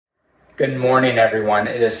Good morning, everyone.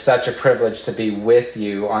 It is such a privilege to be with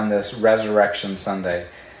you on this Resurrection Sunday.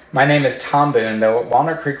 My name is Tom Boone, though at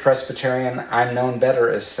Walnut Creek Presbyterian, I'm known better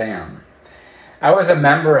as Sam. I was a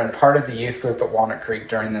member and part of the youth group at Walnut Creek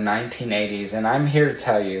during the 1980s, and I'm here to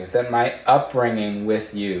tell you that my upbringing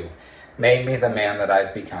with you made me the man that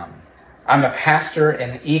I've become. I'm a pastor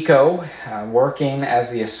in ECO, working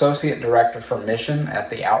as the Associate Director for Mission at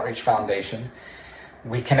the Outreach Foundation.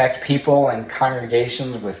 We connect people and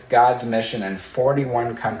congregations with God's mission in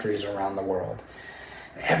 41 countries around the world.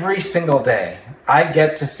 Every single day, I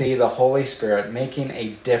get to see the Holy Spirit making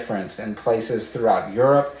a difference in places throughout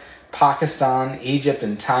Europe, Pakistan, Egypt,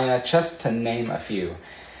 and China, just to name a few.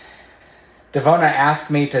 Devona asked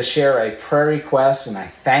me to share a prayer request, and I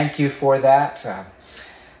thank you for that.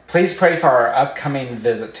 Please pray for our upcoming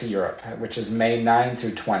visit to Europe, which is May 9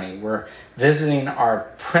 through 20. We're visiting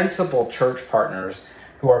our principal church partners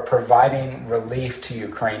who are providing relief to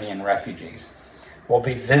Ukrainian refugees. We'll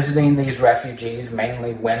be visiting these refugees,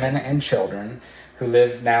 mainly women and children, who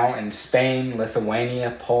live now in Spain,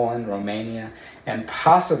 Lithuania, Poland, Romania, and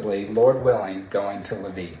possibly, Lord willing, going to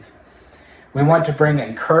Lviv. We want to bring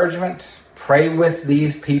encouragement, pray with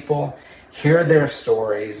these people, hear their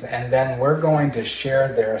stories, and then we're going to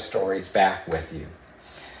share their stories back with you.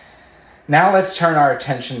 Now let's turn our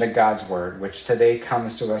attention to God's Word, which today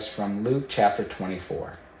comes to us from Luke chapter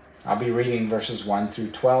 24. I'll be reading verses 1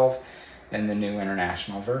 through 12 in the New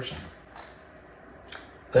International Version.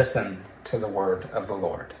 Listen to the word of the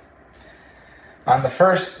Lord. On the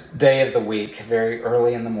first day of the week, very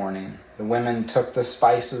early in the morning, the women took the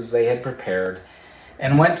spices they had prepared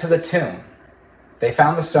and went to the tomb. They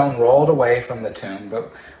found the stone rolled away from the tomb,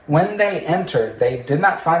 but when they entered, they did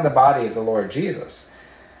not find the body of the Lord Jesus.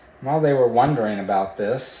 While they were wondering about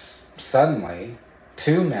this, suddenly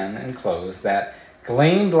 2 men in clothes that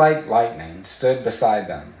gleamed like lightning stood beside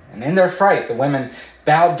them. And in their fright, the women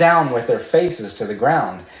bowed down with their faces to the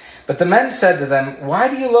ground. But the men said to them, "Why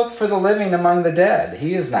do you look for the living among the dead?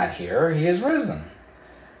 He is not here, he is risen.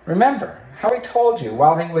 Remember how he told you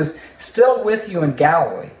while he was still with you in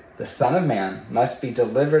Galilee, the Son of Man must be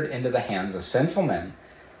delivered into the hands of sinful men,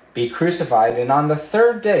 be crucified, and on the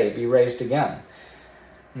 3rd day be raised again."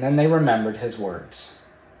 And then they remembered his words.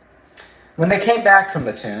 When they came back from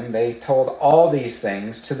the tomb, they told all these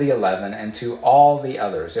things to the 11 and to all the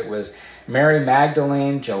others. It was Mary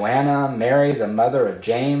Magdalene, Joanna, Mary, the mother of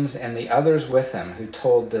James, and the others with them who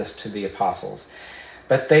told this to the apostles.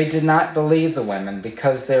 But they did not believe the women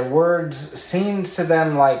because their words seemed to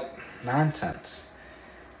them like nonsense.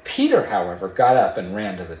 Peter, however, got up and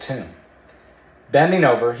ran to the tomb. Bending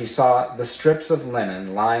over, he saw the strips of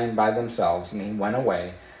linen lying by themselves, and he went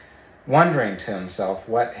away, wondering to himself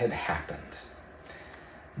what had happened.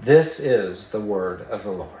 This is the word of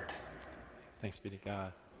the Lord. Thanks be to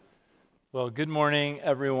God. Well, good morning,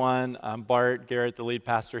 everyone. I'm Bart Garrett, the lead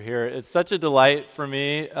pastor here. It's such a delight for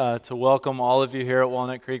me to welcome all of you here at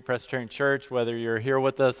Walnut Creek Presbyterian Church, whether you're here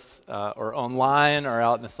with us or online or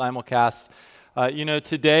out in the simulcast.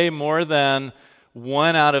 Today more than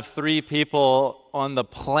 1 out of 3 people on the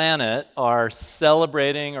planet are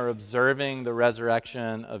celebrating or observing the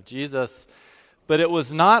resurrection of Jesus, but it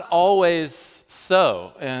was not always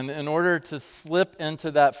so. And in order to slip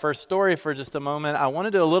into that first story for just a moment, I want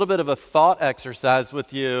to do a little bit of a thought exercise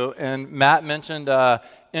with you. And Matt mentioned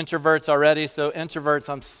introverts already, so introverts,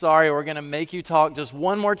 I'm sorry, we're going to make you talk just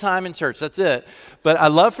one more time in church, that's it. But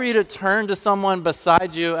I'd love for you to turn to someone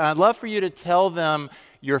beside you, and I'd love for you to tell them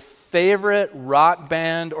your favorite rock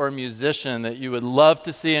band or musician that you would love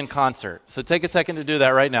to see in concert. So take a second to do that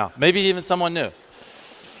right now. Maybe even someone new.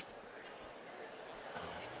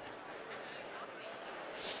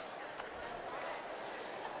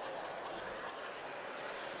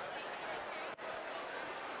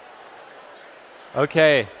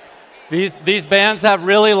 Okay, these bands have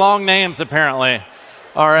really long names apparently.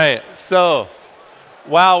 All right, so,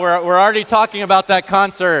 wow, we're already talking about that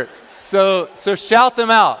concert. So shout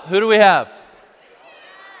them out. Who do we have?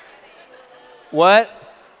 What?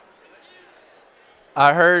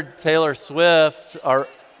 I heard Taylor Swift, or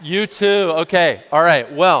U2. Okay, all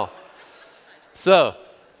right, well, so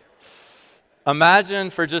imagine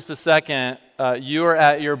for just a second you are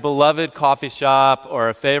at your beloved coffee shop or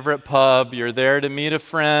a favorite pub. You're there to meet a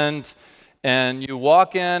friend, and you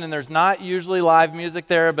walk in, and there's not usually live music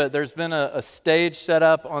there, but there's been a stage set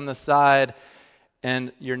up on the side,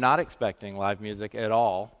 and you're not expecting live music at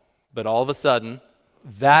all, but all of a sudden,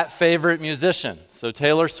 that favorite musician, so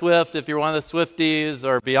Taylor Swift, if you're one of the Swifties,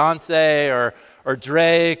 or Beyonce, or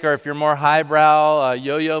Drake, or if you're more highbrow,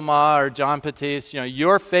 Yo-Yo Ma or John Batiste,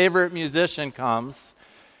 your favorite musician comes,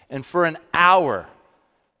 and for an hour,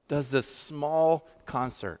 does this small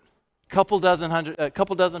concert. A couple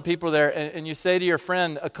dozen people there, and you say to your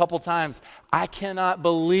friend a couple times, I cannot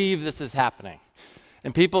believe this is happening.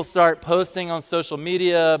 And people start posting on social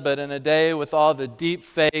media, but in a day with all the deep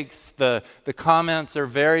fakes, the comments are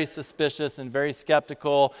very suspicious and very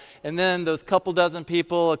skeptical. And then those couple dozen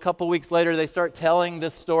people, a couple weeks later, they start telling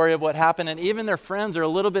this story of what happened, and even their friends are a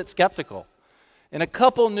little bit skeptical. And a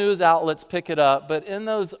couple news outlets pick it up, but in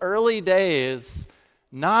those early days,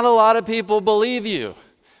 not a lot of people believe you.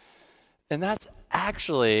 And that's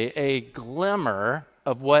actually a glimmer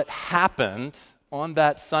of what happened on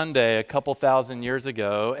that Sunday a couple thousand years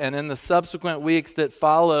ago. And in the subsequent weeks that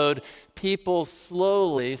followed, people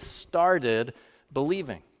slowly started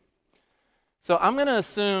believing. So I'm going to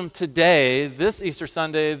assume today, this Easter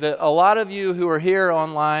Sunday, that a lot of you who are here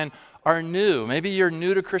online are new. Maybe you're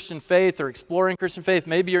new to Christian faith or exploring Christian faith.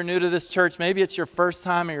 Maybe you're new to this church. Maybe it's your first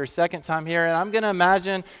time or your second time here. And I'm going to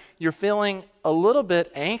imagine you're feeling a little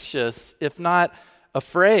bit anxious, if not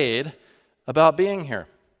afraid, about being here.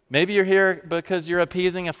 Maybe you're here because you're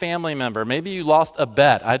appeasing a family member. Maybe you lost a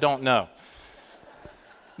bet. I don't know.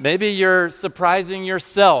 Maybe you're surprising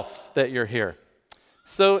yourself that you're here.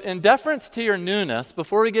 So in deference to your newness,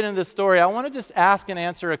 before we get into the story, I want to just ask and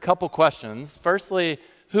answer a couple questions. Firstly,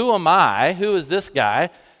 who am I? Who is this guy?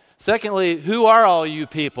 Secondly, who are all you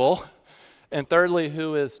people? And thirdly,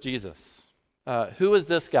 who is Jesus? Who is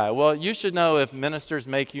this guy? Well, you should know if ministers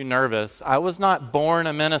make you nervous. I was not born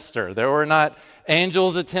a minister. There were not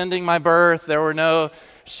angels attending my birth. There were no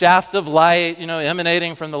shafts of light,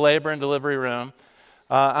 emanating from the labor and delivery room.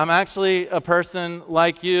 I'm actually a person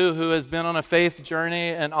like you who has been on a faith journey,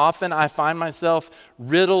 and often I find myself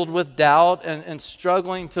riddled with doubt and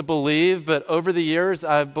struggling to believe. But over the years,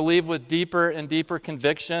 I believe with deeper and deeper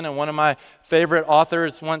conviction. And one of my favorite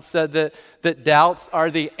authors once said that doubts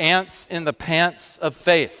are the ants in the pants of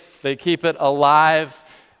faith. They keep it alive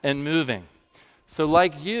and moving. So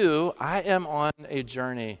like you, I am on a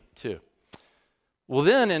journey too. Well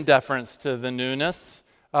then, in deference to the newness,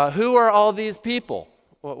 who are all these people?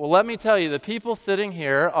 Well, let me tell you, the people sitting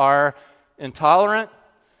here are intolerant,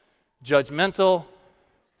 judgmental,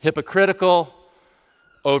 hypocritical,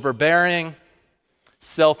 overbearing,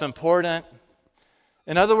 self-important.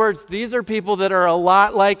 In other words, these are people that are a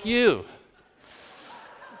lot like you.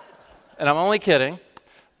 And I'm only kidding,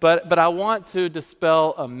 but I want to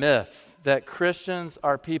dispel a myth that Christians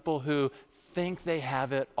are people who think they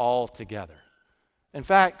have it all together. In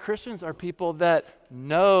fact, Christians are people that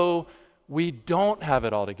know we don't have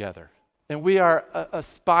it all together. And we are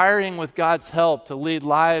aspiring with God's help to lead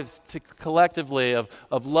lives collectively of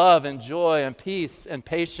love and joy and peace and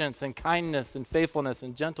patience and kindness and faithfulness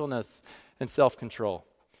and gentleness and self-control.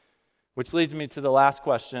 Which leads me to the last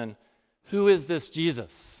question, who is this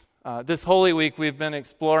Jesus? This Holy Week we've been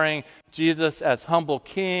exploring Jesus as humble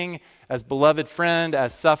king, as beloved friend,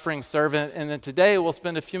 as suffering servant. And then today we'll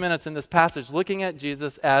spend a few minutes in this passage looking at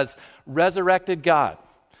Jesus as resurrected God.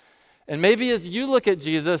 And maybe as you look at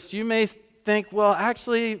Jesus, you may think, well,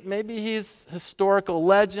 actually, maybe he's historical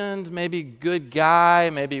legend, maybe good guy,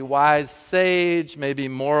 maybe wise sage, maybe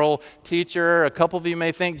moral teacher. A couple of you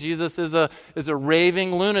may think Jesus is a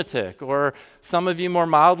raving lunatic. Or some of you more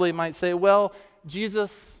mildly might say, well,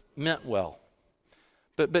 Jesus meant well.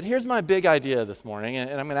 But here's my big idea this morning, and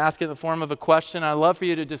I'm going to ask it in the form of a question. I'd love for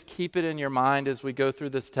you to just keep it in your mind as we go through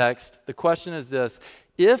this text. The question is this: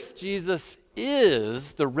 if Jesus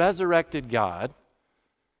is the resurrected God,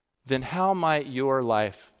 then how might your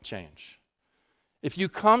life change? If you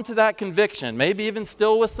come to that conviction, maybe even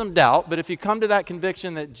still with some doubt, but if you come to that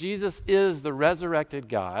conviction that Jesus is the resurrected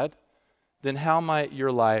God, then how might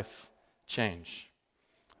your life change?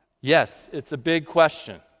 Yes, it's a big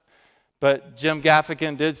question. But Jim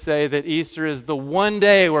Gaffigan did say that Easter is the one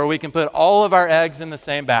day where we can put all of our eggs in the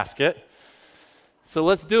same basket. So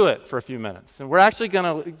let's do it for a few minutes. And we're actually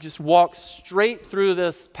going to just walk straight through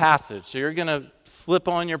this passage. So you're going to slip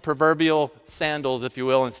on your proverbial sandals, if you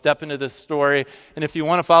will, and step into this story. And if you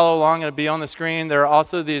want to follow along, it'll be on the screen. There are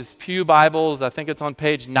also these Pew Bibles. I think it's on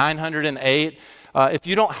page 908. If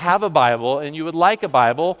you don't have a Bible and you would like a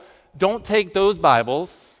Bible, don't take those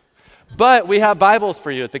Bibles. But we have Bibles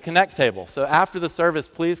for you at the Connect table. So after the service,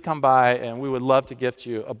 please come by and we would love to gift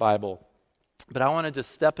you a Bible. But I want to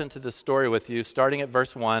just step into this story with you, starting at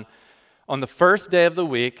verse 1. On the first day of the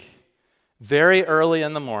week, very early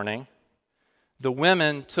in the morning, the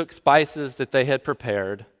women took spices that they had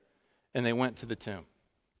prepared, and they went to the tomb.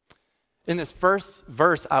 In this first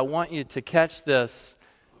verse, I want you to catch this.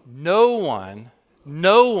 No one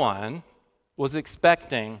was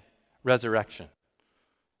expecting resurrection.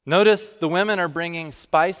 Notice the women are bringing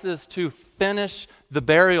spices to finish the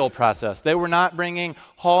burial process. They were not bringing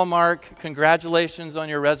Hallmark congratulations on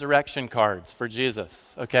your resurrection cards for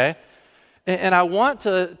Jesus, okay? And I want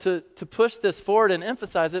to push this forward and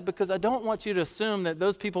emphasize it because I don't want you to assume that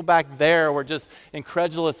those people back there were just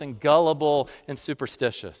incredulous and gullible and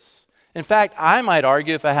superstitious. In fact, I might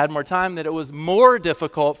argue, if I had more time, that it was more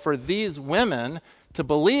difficult for these women to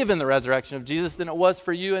believe in the resurrection of Jesus than it was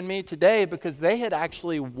for you and me today, because they had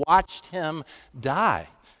actually watched him die.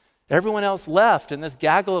 Everyone else left, and this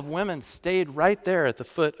gaggle of women stayed right there at the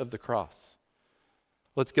foot of the cross.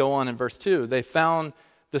 Let's go on in verse 2. They found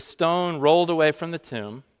the stone rolled away from the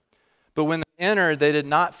tomb, but when they entered, they did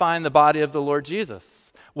not find the body of the Lord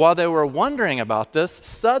Jesus. While they were wondering about this,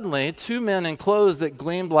 suddenly 2 men in clothes that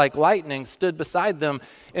gleamed like lightning stood beside them.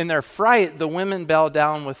 In their fright, the women bowed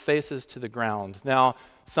down with faces to the ground. Now,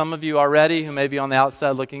 some of you already who may be on the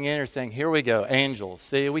outside looking in are saying, here we go, angels.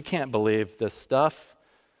 See, we can't believe this stuff.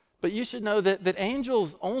 But you should know that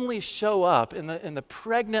angels only show up in the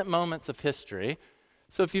pregnant moments of history.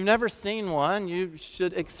 So if you've never seen one, you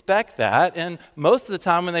should expect that. And most of the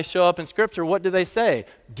time when they show up in Scripture, what do they say?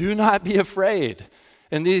 Do not be afraid.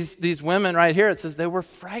 And these women right here, it says they were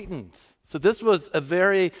frightened. So this was a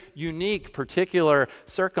very unique, particular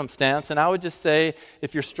circumstance. And I would just say,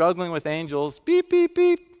 if you're struggling with angels, beep, beep,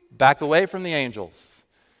 beep, back away from the angels.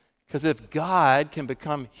 Because if God can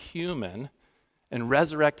become human and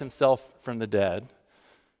resurrect himself from the dead,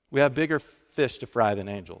 we have bigger fish to fry than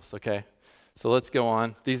angels, okay? So let's go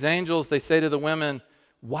on. These angels, they say to the women,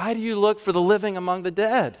 why do you look for the living among the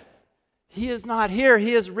dead? He is not here,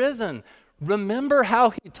 he is risen. Remember how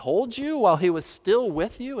he told you while he was still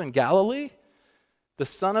with you in Galilee? The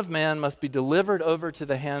Son of Man must be delivered over to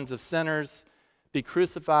the hands of sinners, be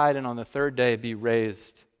crucified, and on the third day be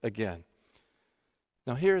raised again.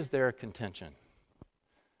 Now here's their contention,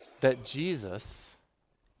 that Jesus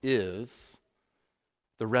is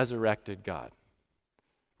the resurrected God.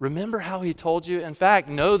 Remember how he told you? In fact,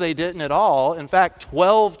 no, they didn't at all. In fact,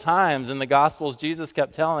 12 times in the Gospels, Jesus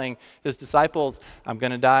kept telling his disciples, I'm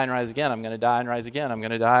going to die and rise again. I'm going to die and rise again. I'm going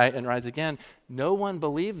to die and rise again. No one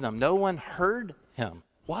believed them. No one heard him.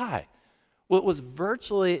 Why? Well, it was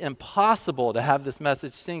virtually impossible to have this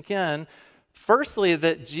message sink in. Firstly,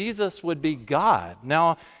 that Jesus would be God.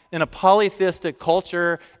 Now, in a polytheistic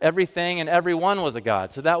culture, everything and everyone was a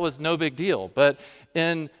God, so that was no big deal. But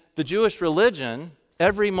in the Jewish religion,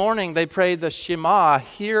 every morning they prayed the Shema,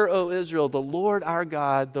 Hear, O Israel, the Lord our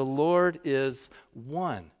God, the Lord is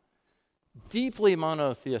one. Deeply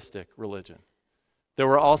monotheistic religion. There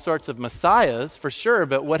were all sorts of messiahs, for sure,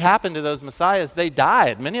 but what happened to those messiahs? They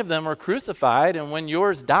died. Many of them were crucified, and when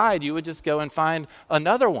yours died, you would just go and find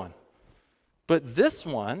another one. But this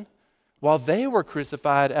one, while they were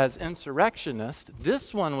crucified as insurrectionists,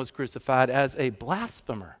 this one was crucified as a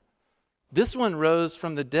blasphemer. This one rose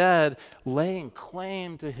from the dead, laying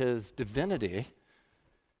claim to his divinity,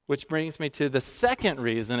 which brings me to the second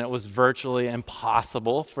reason it was virtually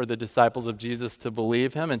impossible for the disciples of Jesus to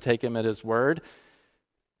believe him and take him at his word.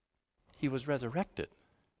 He was resurrected.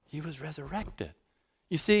 He was resurrected.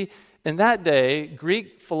 You see, in that day,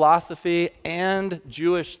 Greek philosophy and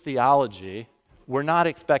Jewish theology were not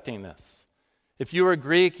expecting this. If you were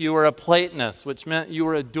Greek, you were a Platonist, which meant you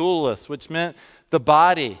were a dualist, which meant the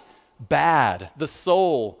body bad, the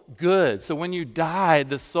soul good. So when you died,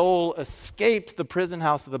 the soul escaped the prison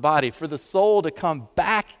house of the body. For the soul to come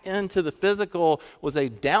back into the physical was a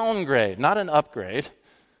downgrade, not an upgrade.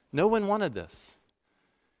 No one wanted this.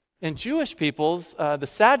 In Jewish peoples, the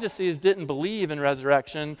Sadducees didn't believe in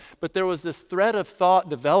resurrection, but there was this thread of thought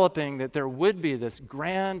developing that there would be this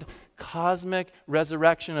grand cosmic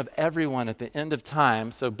resurrection of everyone at the end of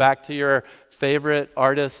time. So back to your favorite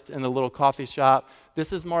artist in the little coffee shop.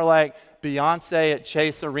 This is more like Beyonce at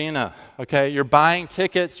Chase Arena, okay? You're buying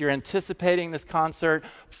tickets, you're anticipating this concert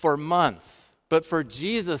for months. But for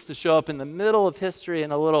Jesus to show up in the middle of history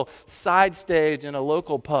in a little side stage in a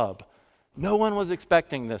local pub, no one was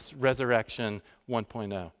expecting this resurrection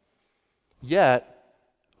 1.0. Yet,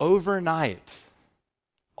 overnight,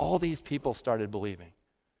 all these people started believing.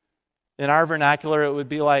 In our vernacular, it would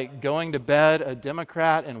be like going to bed a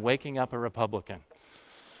Democrat and waking up a Republican.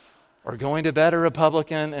 Or going to bed a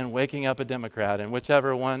Republican and waking up a Democrat. And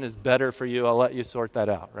whichever one is better for you, I'll let you sort that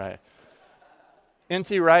out, right?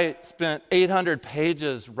 N.T. Wright spent 800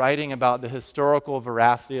 pages writing about the historical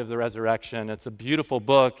veracity of the resurrection. It's a beautiful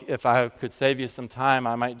book. If I could save you some time,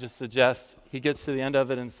 I might just suggest he gets to the end of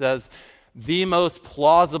it and says, the most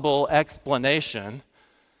plausible explanation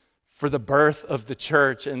for the birth of the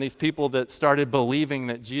church and these people that started believing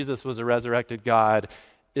that Jesus was a resurrected God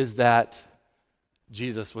is that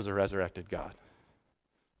Jesus was a resurrected God.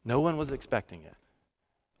 No one was expecting it.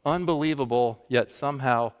 Unbelievable, yet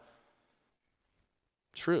somehow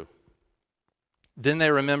true. Then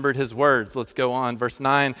they remembered his words. Let's go on. Verse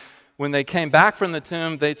 9, when they came back from the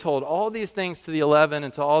tomb, they told all these things to the 11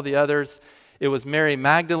 and to all the others. It was Mary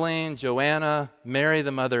Magdalene, Joanna, Mary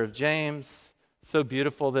the mother of James. So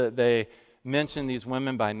beautiful that they mentioned these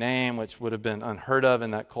women by name, which would have been unheard of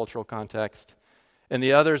in that cultural context. And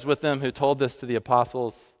the others with them who told this to the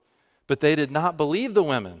apostles. But they did not believe the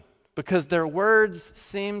women because their words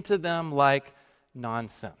seemed to them like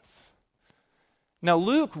nonsense. Now,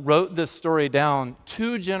 Luke wrote this story down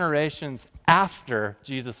 2 generations after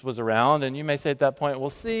Jesus was around, and you may say at that point,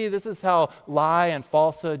 well, see, this is how lie and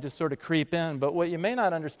falsehood just sort of creep in. But what you may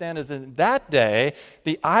not understand is in that day,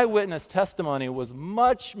 the eyewitness testimony was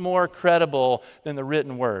much more credible than the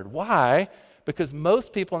written word. Why? Because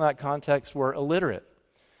most people in that context were illiterate.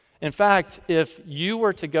 In fact, if you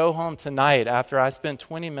were to go home tonight after I spend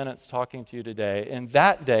 20 minutes talking to you today, in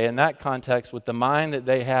that context, with the mind that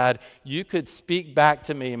they had, you could speak back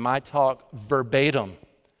to me my talk verbatim,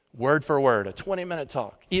 word for word, a 20-minute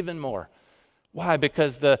talk, even more. Why?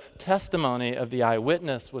 Because the testimony of the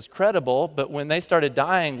eyewitness was credible, but when they started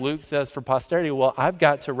dying, Luke says for posterity, well, I've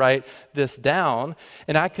got to write this down.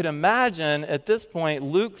 And I could imagine at this point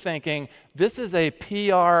Luke thinking, this is a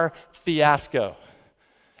PR fiasco.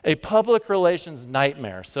 A public relations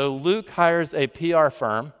nightmare. So Luke hires a PR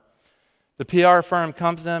firm. The PR firm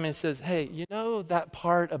comes to him and says, hey, you know that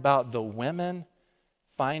part about the women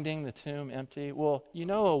finding the tomb empty? Well, you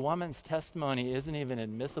know a woman's testimony isn't even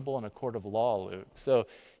admissible in a court of law, Luke. So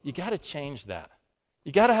you got to change that.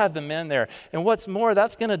 You got to have the men there. And what's more,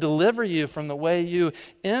 that's going to deliver you from the way you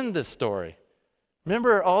end the story.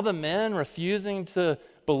 Remember all the men refusing to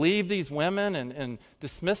believe these women and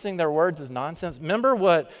dismissing their words as nonsense? Remember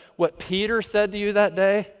what Peter said to you that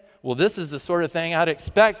day? Well, this is the sort of thing I'd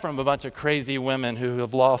expect from a bunch of crazy women who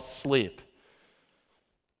have lost sleep.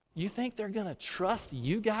 You think they're going to trust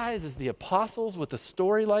you guys as the apostles with a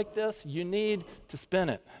story like this? You need to spin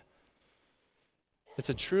it. It's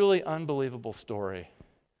a truly unbelievable story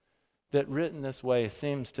that written this way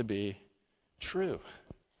seems to be true.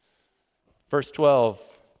 Verse 12,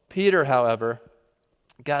 Peter, however,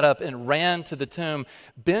 got up and ran to the tomb.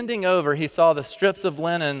 Bending over, he saw the strips of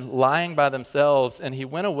linen lying by themselves, and he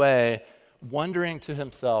went away, wondering to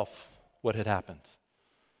himself what had happened.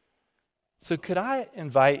 So could I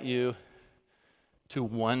invite you to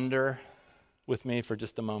wonder with me for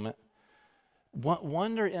just a moment?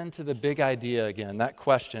 Wonder into the big idea again, that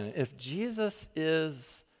question. If Jesus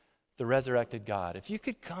is the resurrected God, if you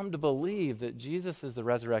could come to believe that Jesus is the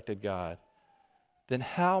resurrected God, then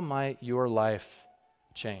how might your life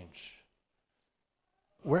change?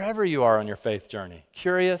 Wherever you are on your faith journey,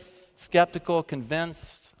 curious, skeptical,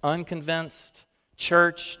 convinced, unconvinced,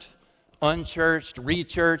 churched, unchurched,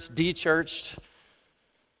 rechurched, dechurched,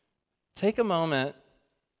 take a moment.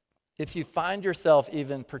 If you find yourself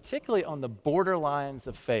even particularly on the borderlines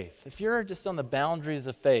of faith, if you're just on the boundaries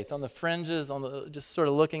of faith, on the fringes, just sort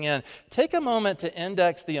of looking in, take a moment to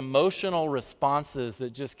index the emotional responses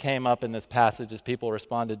that just came up in this passage as people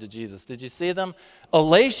responded to Jesus. Did you see them?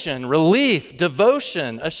 Elation, relief,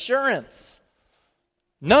 devotion, assurance.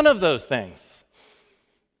 None of those things.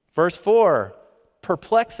 Verse 4,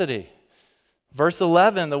 perplexity. Verse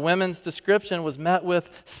 11, the women's description was met with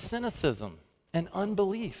cynicism and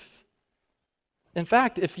unbelief. In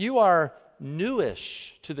fact, if you are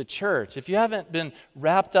newish to the church, if you haven't been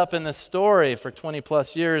wrapped up in this story for 20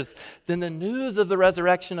 plus years, then the news of the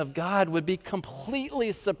resurrection of God would be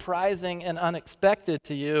completely surprising and unexpected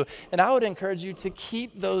to you. And I would encourage you to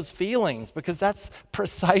keep those feelings, because that's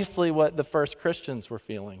precisely what the first Christians were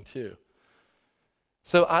feeling too.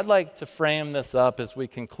 So I'd like to frame this up as we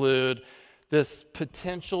conclude this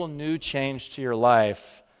potential new change to your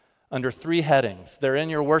life under 3 headings. They're in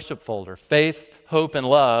your worship folder: faith, hope, and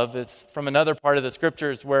love. It's from another part of the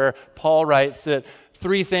scriptures where Paul writes that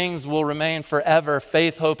 3 things will remain forever: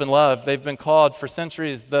 faith, hope, and love. They've been called for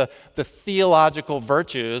centuries the theological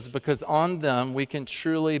virtues, because on them we can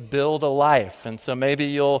truly build a life. And so maybe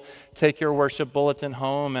you'll take your worship bulletin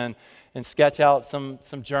home and sketch out some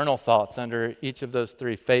journal thoughts under each of those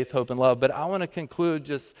 3, faith, hope, and love. But I want to conclude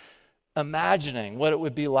just imagining what it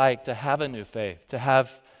would be like to have a new faith, to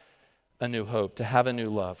have a new hope, to have a new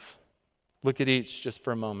love. Look at each just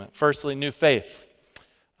for a moment. Firstly, new faith.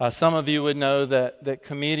 Some of you would know that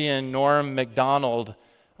comedian Norm Macdonald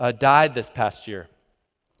died this past year.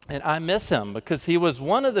 And I miss him because he was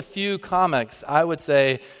one of the few comics, I would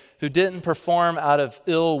say, who didn't perform out of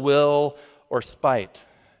ill will or spite.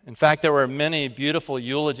 In fact, there were many beautiful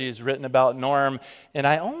eulogies written about Norm, and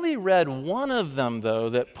I only read one of them, though,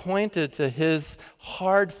 that pointed to his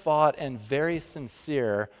hard-fought and very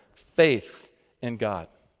sincere faith in God.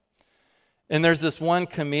 And there's this one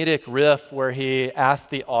comedic riff where he asked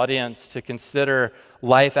the audience to consider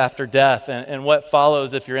life after death. And what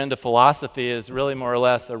follows, if you're into philosophy, is really more or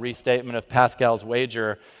less a restatement of Pascal's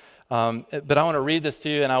wager. But I want to read this to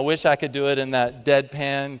you, and I wish I could do it in that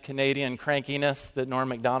deadpan Canadian crankiness that Norm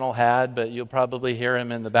Macdonald had, but you'll probably hear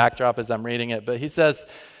him in the backdrop as I'm reading it. But he says,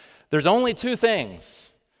 there's only two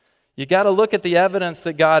things. You got to look at the evidence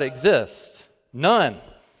that God exists. None.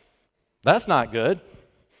 That's not good.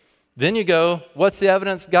 Then you go, what's the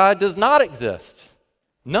evidence God does not exist?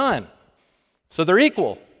 None. So they're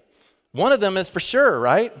equal. One of them is for sure,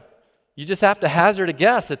 right? You just have to hazard a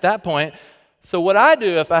guess at that point. So what I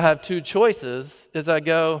do if I have two choices is I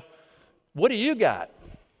go, what do you got?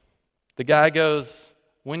 The guy goes,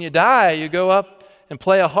 when you die, you go up and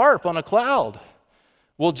play a harp on a cloud.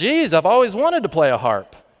 Well, geez, I've always wanted to play a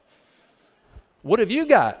harp. What have you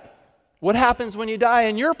got? What happens when you die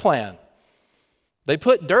in your plan? They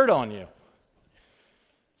put dirt on you.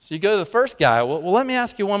 So you go to the first guy. Well, let me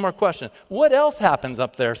ask you one more question. What else happens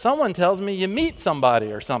up there? Someone tells me you meet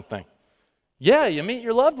somebody or something. Yeah, you meet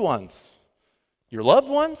your loved ones. Your loved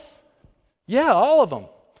ones? Yeah, all of them.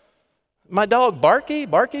 My dog Barky?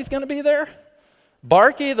 Barky's going to be there?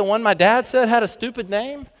 Barky, the one my dad said had a stupid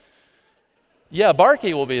name? Yeah,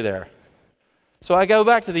 Barky will be there. So I go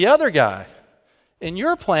back to the other guy. In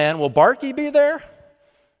your plan, will Barky be there?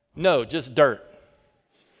 No, just dirt.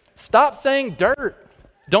 Stop saying dirt.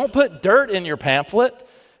 Don't put dirt in your pamphlet.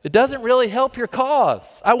 It doesn't really help your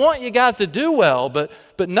cause. I want you guys to do well, but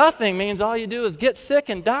nothing means all you do is get sick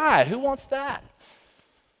and die. Who wants that?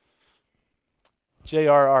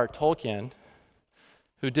 J.R.R. Tolkien,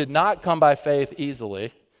 who did not come by faith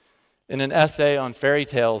easily, in an essay on fairy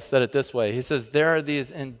tales said it this way. He says, there are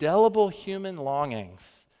these indelible human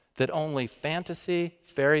longings that only fantasy,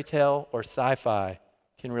 fairy tale, or sci-fi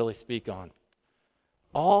can really speak on.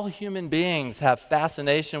 All human beings have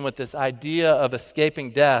fascination with this idea of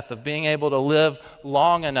escaping death, of being able to live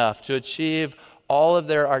long enough to achieve all of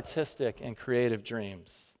their artistic and creative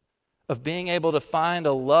dreams, of being able to find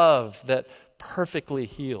a love that perfectly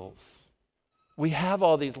heals. We have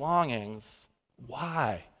all these longings.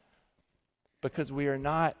 Why? Because we are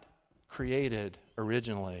not created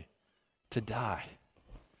originally to die.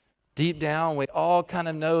 Deep down, we all kind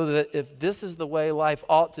of know that if this is the way life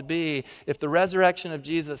ought to be, if the resurrection of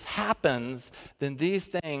Jesus happens, then these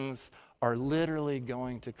things are literally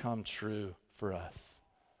going to come true for us.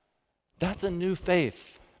 That's a new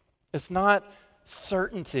faith. It's not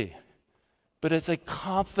certainty, but it's a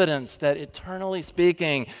confidence that, eternally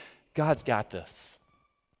speaking, God's got this.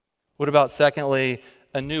 What about, secondly,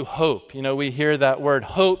 a new hope? You know, we hear that word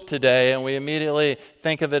hope today, and we immediately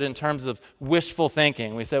think of it in terms of wishful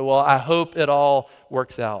thinking. We say, well, I hope it all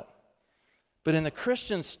works out. But in the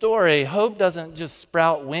Christian story, hope doesn't just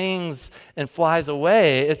sprout wings and flies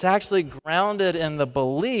away. It's actually grounded in the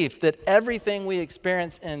belief that everything we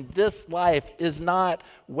experience in this life is not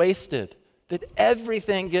wasted, that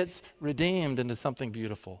everything gets redeemed into something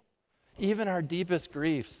beautiful, even our deepest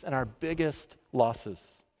griefs and our biggest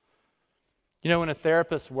losses. You know, when a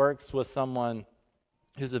therapist works with someone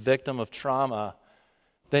who's a victim of trauma,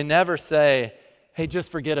 they never say, hey,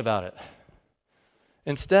 just forget about it.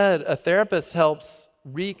 Instead, a therapist helps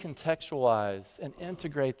recontextualize and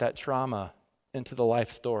integrate that trauma into the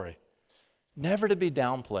life story, never to be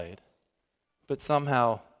downplayed, but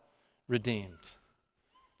somehow redeemed.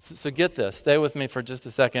 So get this, stay with me for just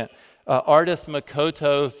a second. Artist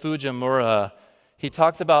Makoto Fujimura, he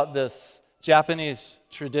talks about this Japanese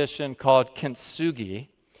tradition called kintsugi,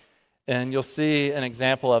 and you'll see an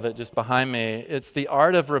example of it just behind me. It's the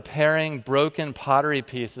art of repairing broken pottery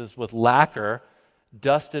pieces with lacquer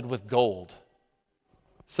dusted with gold.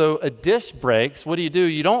 So a dish breaks, what do?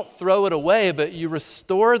 You don't throw it away, but you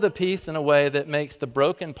restore the piece in a way that makes the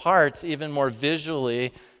broken parts even more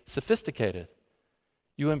visually sophisticated.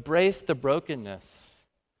 You embrace the brokenness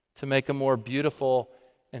to make a more beautiful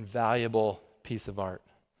and valuable piece of art.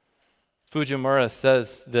 Fujimura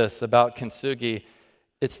says this about kintsugi: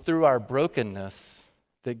 it's through our brokenness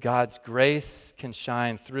that God's grace can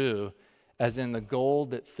shine through, as in the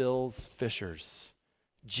gold that fills fissures.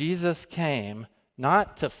 Jesus came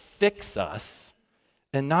not to fix us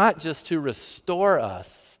and not just to restore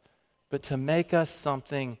us, but to make us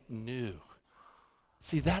something new.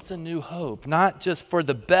 See, that's a new hope, not just for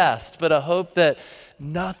the best, but a hope that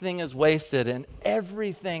nothing is wasted and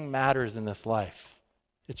everything matters in this life.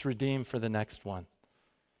 It's redeemed for the next one.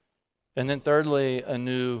 And then thirdly, a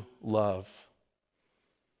new love.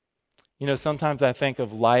 You know, sometimes I think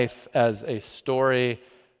of life as a story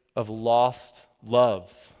of lost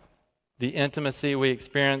loves. The intimacy we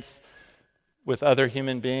experience with other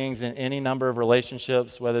human beings in any number of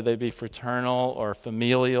relationships, whether they be fraternal or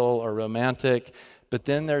familial or romantic. But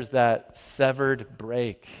then there's that severed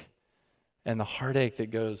break and the heartache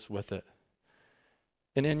that goes with it.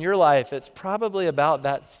 And in your life, it's probably about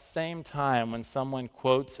that same time when someone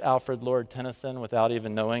quotes Alfred Lord Tennyson without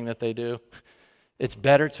even knowing that they do. It's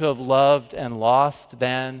better to have loved and lost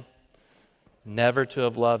than never to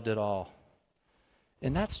have loved at all.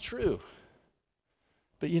 And that's true.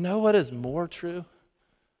 But you know what is more true?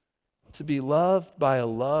 To be loved by a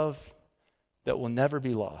love that will never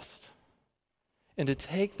be lost. And to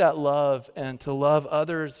take that love and to love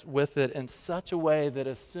others with it in such a way that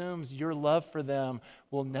assumes your love for them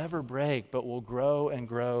will never break, but will grow and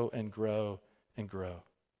grow and grow and grow.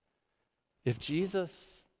 If Jesus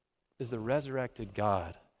is the resurrected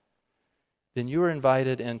God, then you are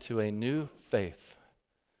invited into a new faith.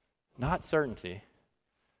 Not certainty,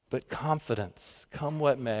 but confidence, come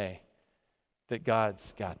what may, that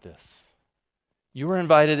God's got this. You are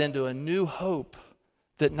invited into a new hope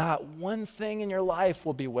that not one thing in your life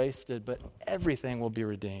will be wasted, but everything will be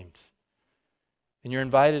redeemed. And you're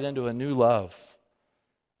invited into a new love,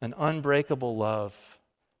 an unbreakable love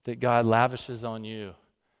that God lavishes on you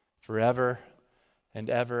forever and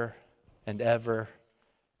ever and ever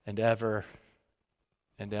and ever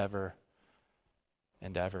and ever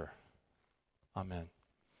and ever. Amen.